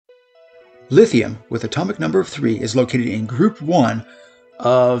Lithium, with atomic number of 3, is located in group 1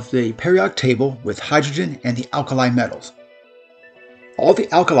 of the periodic table with hydrogen and the alkali metals. All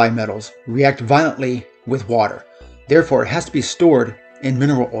the alkali metals react violently with water, therefore it has to be stored in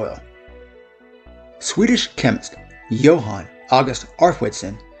mineral oil. Swedish chemist Johann August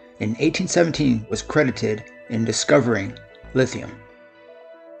Arfwedson in 1817 was credited in discovering lithium.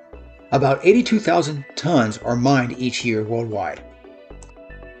 About 82,000 tons are mined each year worldwide.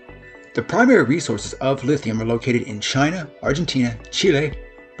 The primary resources of lithium are located in China, Argentina, Chile,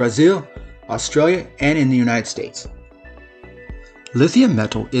 Brazil, Australia, and in the United States. Lithium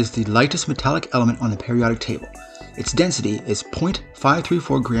metal is the lightest metallic element on the periodic table. Its density is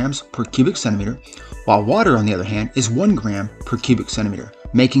 0.534 grams per cubic centimeter, while water, on the other hand, is 1 gram per cubic centimeter,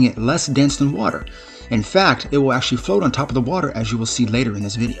 making it less dense than water. In fact, it will actually float on top of the water, as you will see later in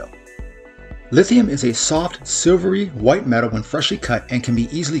this video. Lithium is a soft, silvery white metal when freshly cut and can be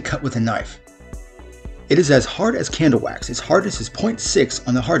easily cut with a knife. It is as hard as candle wax. Its hardness is 0.6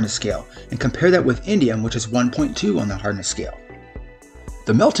 on the hardness scale, and compare that with indium, which is 1.2 on the hardness scale.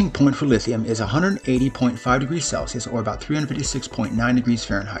 The melting point for lithium is 180.5 degrees Celsius, or about 356.9 degrees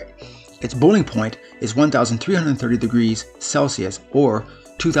Fahrenheit. Its boiling point is 1,330 degrees Celsius, or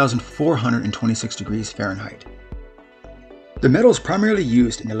 2,426 degrees Fahrenheit. The metal is primarily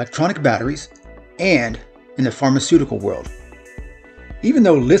used in electronic batteries and in the pharmaceutical world. Even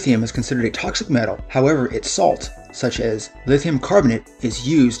though lithium is considered a toxic metal, however, its salt, such as lithium carbonate, is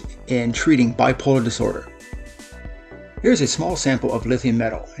used in treating bipolar disorder. Here's a small sample of lithium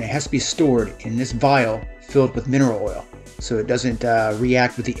metal, and it has to be stored in this vial filled with mineral oil so it doesn't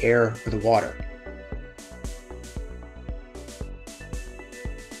react with the air or the water.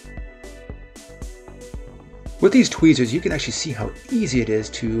 With these tweezers, you can actually see how easy it is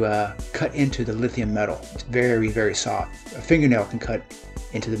to cut into the lithium metal. It's very, very soft. A fingernail can cut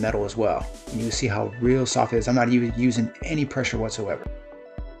into the metal as well. And you can see how real soft it is. I'm not even using any pressure whatsoever.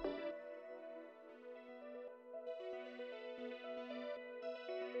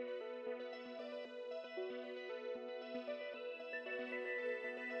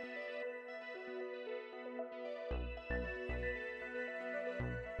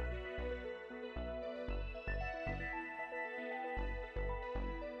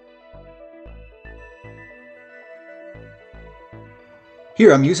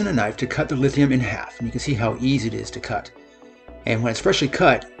 Here I'm using a knife to cut the lithium in half, and you can see how easy it is to cut. And when it's freshly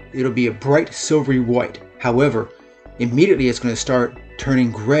cut, it'll be a bright silvery white. However, immediately it's going to start turning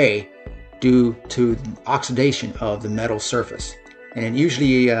gray due to oxidation of the metal surface. And it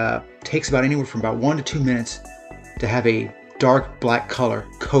usually takes about anywhere from about 1 to 2 minutes to have a dark black color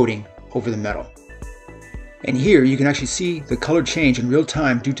coating over the metal. And here you can actually see the color change in real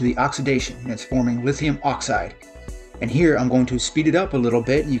time due to the oxidation, and it's forming lithium oxide. And here I'm going to speed it up a little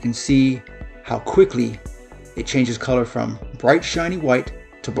bit, and you can see how quickly it changes color from bright shiny white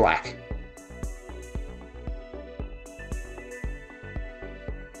to black.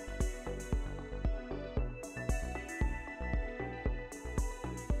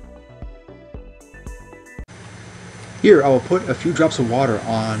 Here I will put a few drops of water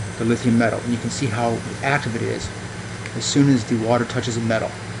on the lithium metal, and you can see how active it is as soon as the water touches the metal.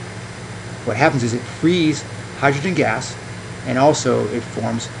 What happens is it frees hydrogen gas, and also it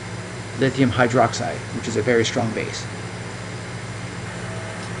forms lithium hydroxide, which is a very strong base.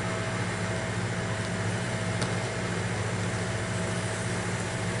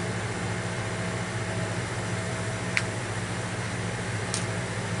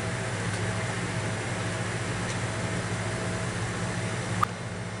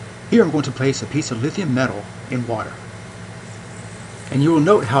 Here I'm going to place a piece of lithium metal in water, and you will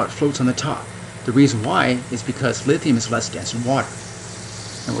note how it floats on the top. The reason why is because lithium is less dense than water.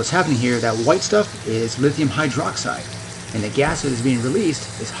 And what's happening here, that white stuff is lithium hydroxide, and the gas that is being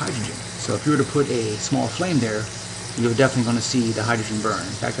released is hydrogen. So if you were to put a small flame there, you're definitely going to see the hydrogen burn.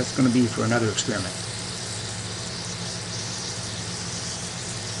 In fact, that's going to be for another experiment.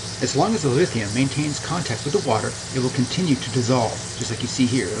 As long as the lithium maintains contact with the water, it will continue to dissolve, just like you see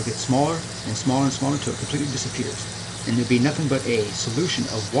here. It'll get smaller and smaller and smaller until it completely disappears. And there'll be nothing but a solution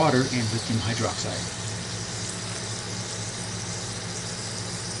of water and lithium hydroxide.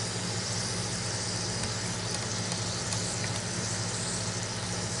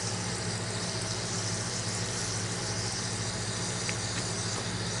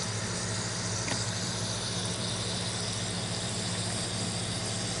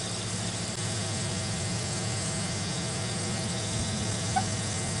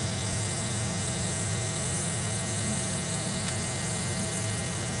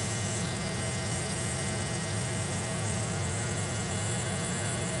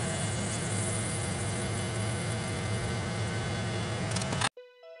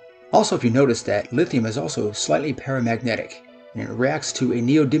 Also, if you notice that lithium is also slightly paramagnetic, and it reacts to a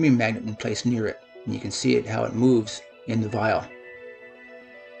neodymium magnet placed near it. And you can see it how it moves in the vial.